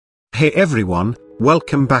Hey everyone,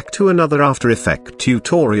 welcome back to another After Effects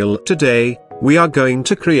tutorial. Today, we are going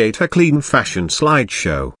to create a clean fashion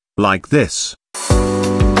slideshow, like this.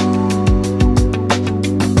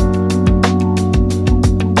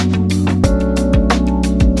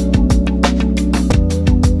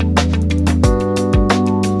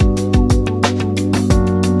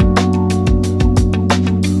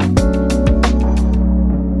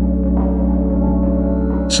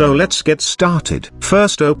 So let's get started.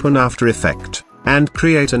 First open After Effects, and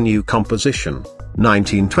create a new composition,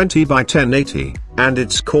 1920 by 1080, and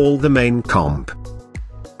it's called the main comp.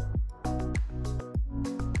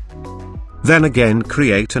 Then again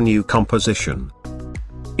create a new composition.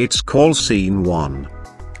 It's called Scene 1.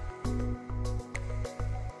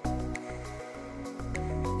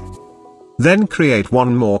 Then create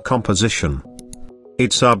one more composition.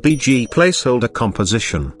 It's our BG placeholder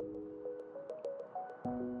composition.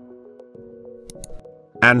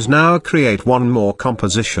 And now create one more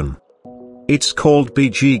composition. It's called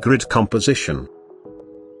BG Grid Composition.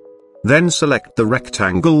 Then select the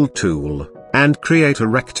rectangle tool, and create a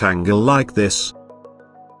rectangle like this.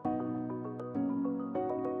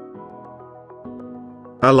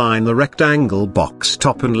 Align the rectangle box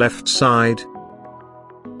top and left side.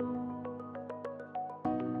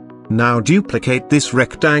 Now duplicate this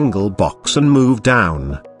rectangle box and move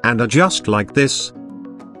down, and adjust like this.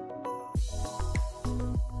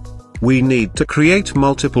 We need to create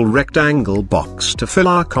multiple rectangle box to fill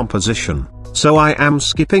our composition, so I am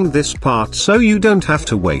skipping this part so you don't have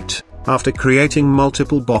to wait. After creating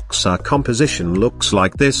multiple box, our composition looks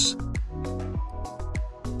like this.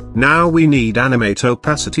 Now we need animate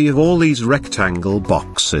opacity of all these rectangle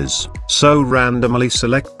boxes, so randomly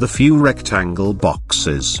select the few rectangle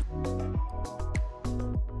boxes.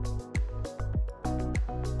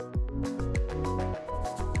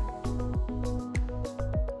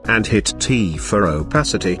 And hit T for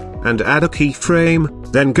opacity, and add a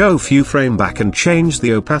keyframe, then go few frame back and change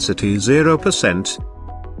the opacity 0%.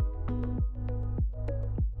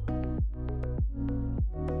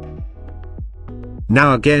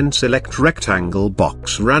 Now again select rectangle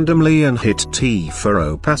box randomly and hit T for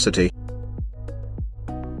opacity.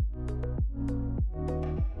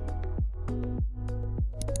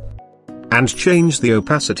 And change the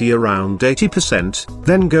opacity around 80%,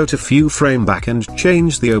 then go to few frame back and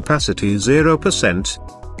change the opacity 0%.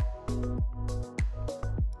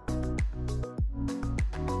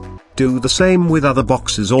 Do the same with other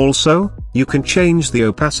boxes also. You can change the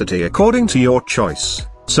opacity according to your choice,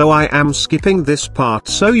 so I am skipping this part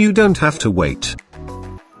so you don't have to wait.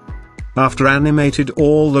 After animated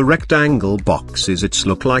all the rectangle boxes, it's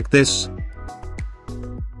look like this.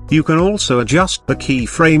 You can also adjust the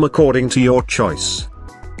keyframe according to your choice.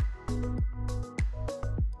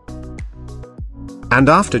 And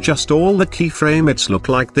after just all the keyframe, it's look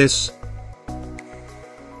like this.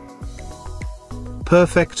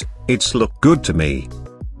 Perfect, it's look good to me.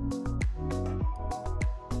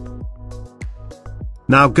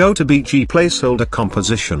 Now go to BG placeholder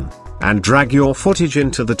composition, and drag your footage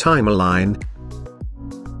into the timeline.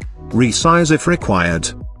 Resize if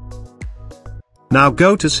required. Now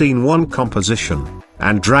go to Scene 1 composition,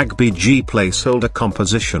 and drag BG placeholder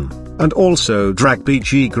composition, and also drag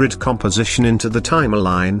BG grid composition into the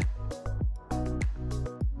timeline.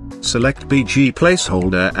 Select BG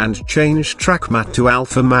placeholder and change track matte to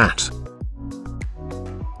alpha matte.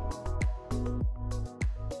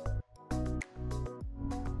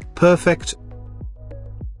 Perfect.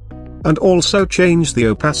 And also change the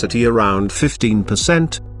opacity around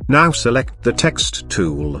 15%. Now select the text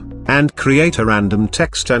tool, and create a random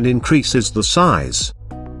text and increases the size.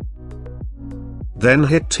 Then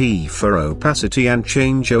hit T for opacity and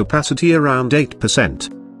change opacity around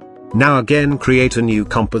 8%. Now again create a new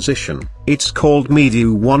composition, it's called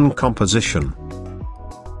Media 1 composition.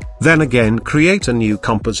 Then again create a new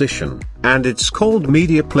composition, and it's called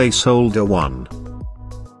Media Placeholder 1.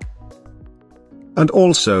 And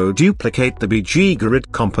also duplicate the BG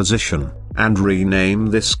Grid composition, and rename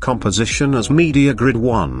this composition as Media Grid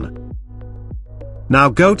 1. Now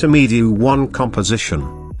go to Media 1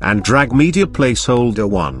 composition, and drag Media Placeholder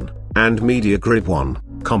 1, and Media Grid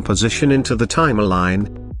 1, composition into the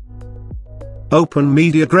timeline. Open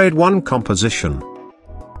Media Grid 1 composition.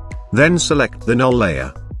 Then select the null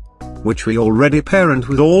layer, which we already parent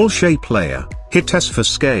with all shape layer, hit S for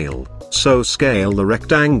scale, so scale the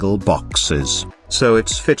rectangle boxes, so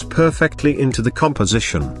it's fit perfectly into the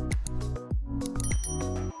composition.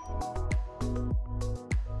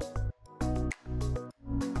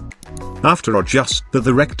 After adjust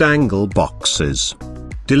the rectangle boxes.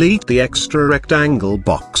 Delete the extra rectangle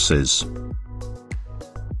boxes.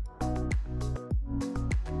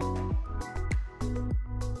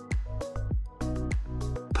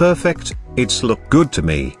 Perfect, it's look good to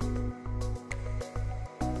me.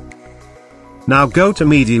 Now go to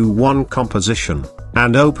Media 1 Composition,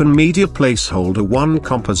 and open Media Placeholder 1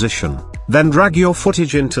 Composition, then drag your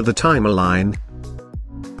footage into the timeline.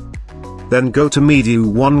 Then go to Media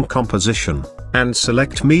 1 Composition, and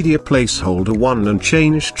select Media Placeholder 1 and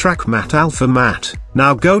change Track Matte Alpha Matte.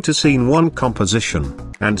 Now go to Scene 1 Composition,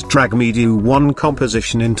 and drag Media 1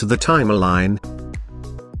 Composition into the timeline.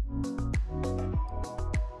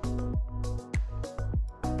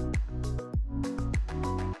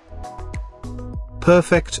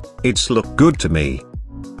 Perfect, it's look good to me.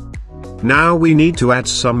 Now we need to add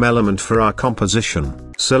some element for our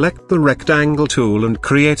composition. Select the rectangle tool and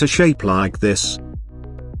create a shape like this.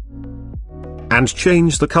 And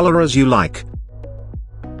change the color as you like.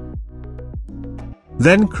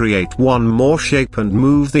 Then create one more shape and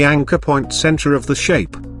move the anchor point center of the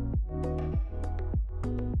shape.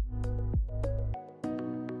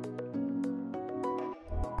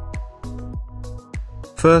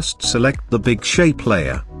 First select the big shape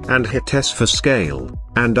layer, and hit S for scale,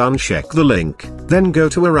 and uncheck the link, then go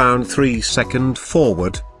to around 3 seconds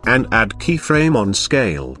forward, and add keyframe on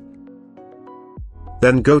scale.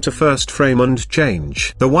 Then go to first frame and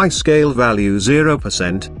change the Y scale value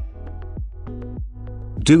 0%.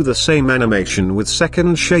 Do the same animation with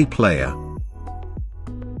second shape layer.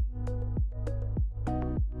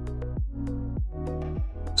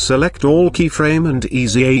 Select all keyframe and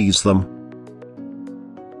ease them.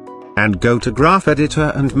 And go to Graph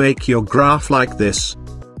Editor and make your graph like this.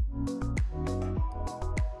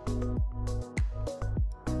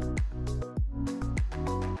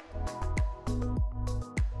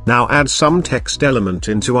 Now add some text element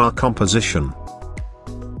into our composition.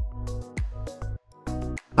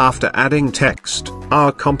 After adding text,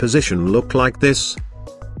 our composition look like this.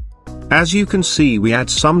 As you can see, we add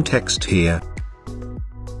some text here.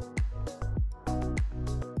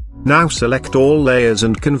 Now select all layers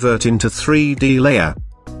and convert into 3D layer.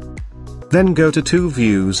 Then go to 2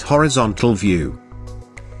 views horizontal view.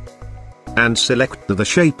 And select the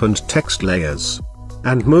shape and text layers.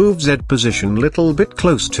 And move Z position little bit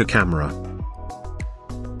close to camera.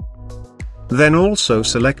 Then also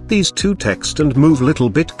select these 2 text and move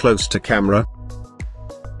little bit close to camera.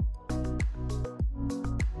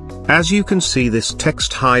 As you can see, this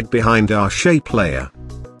text hide behind our shape layer.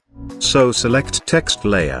 So select text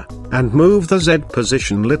layer, and move the Z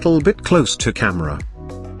position little bit close to camera.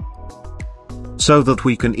 So that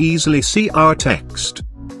we can easily see our text.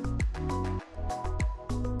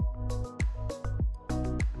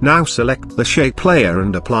 Now select the shape layer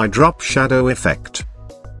and apply drop shadow effect.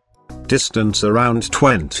 Distance around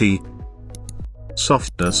 20.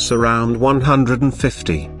 Softness around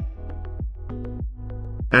 150.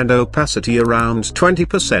 And opacity around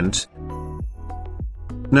 20%.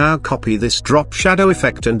 Now copy this drop shadow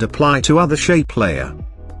effect and apply to other shape layer.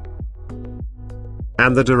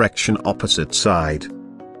 And the direction opposite side.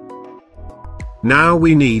 Now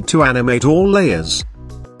we need to animate all layers.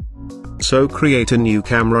 So create a new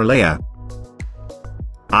camera layer.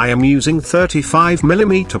 I am using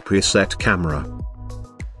 35mm preset camera.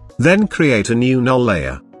 Then create a new null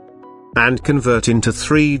layer. And convert into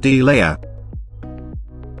 3D layer.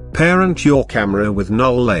 Parent your camera with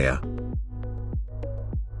null layer.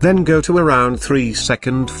 Then go to around 3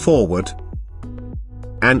 seconds forward.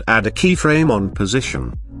 And add a keyframe on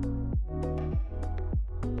position.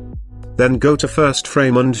 Then go to first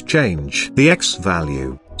frame and change the X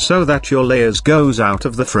value, so that your layers goes out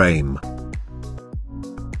of the frame.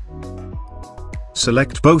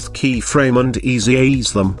 Select both keyframe and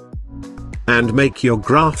ease them. And make your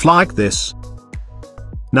graph like this.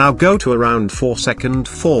 Now go to around 4 seconds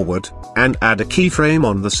forward, and add a keyframe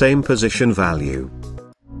on the same position value.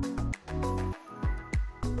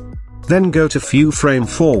 Then go to few frame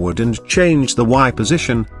forward and change the Y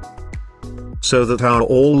position, so that our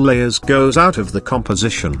all layers goes out of the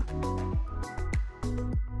composition.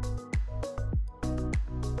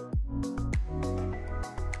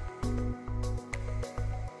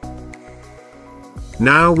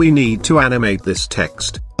 Now we need to animate this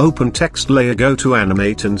text. Open text layer, go to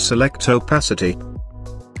animate and select opacity.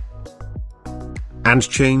 And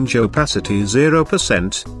change opacity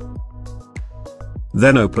 0%.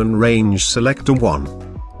 Then open range, select a 1.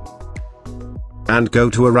 And go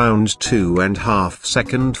to around 2.5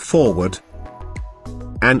 seconds forward.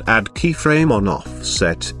 And add keyframe on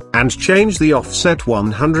offset, and change the offset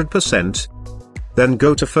 100%. Then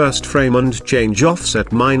go to first frame and change offset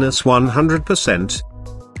 -100%.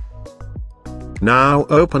 Now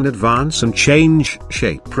open advance and change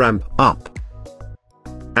shape ramp up.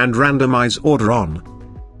 And randomize order on.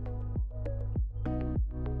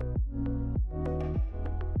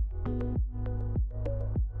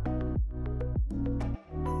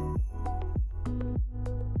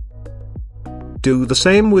 Do the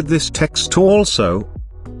same with this text also.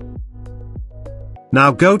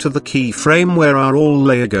 Now go to the keyframe where our all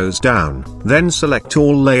layer goes down, then select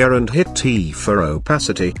all layer and hit T for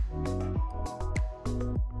opacity.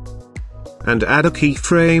 And add a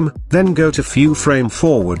keyframe, then go to few frame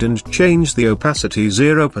forward and change the opacity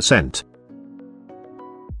 0%.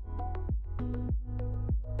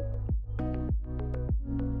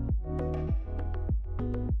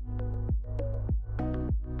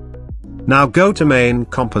 Now go to main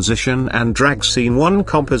composition and drag scene 1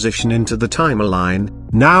 composition into the timeline.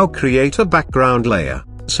 Now create a background layer,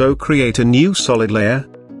 so create a new solid layer.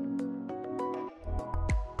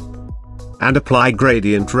 And apply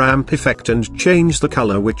gradient ramp effect and change the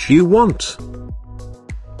color which you want.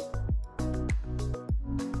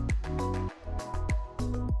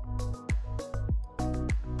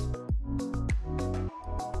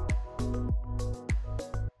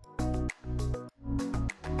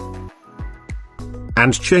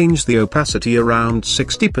 And change the opacity around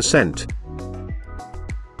 60%.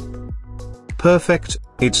 Perfect,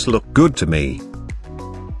 it's look good to me.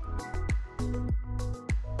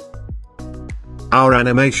 Our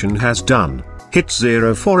animation has done. Hit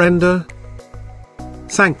 0 for render.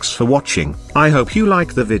 Thanks for watching. I hope you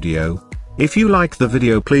like the video. If you like the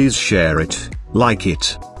video, please share it, like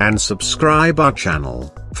it, and subscribe our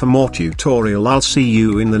channel. For more tutorial, I'll see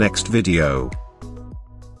you in the next video.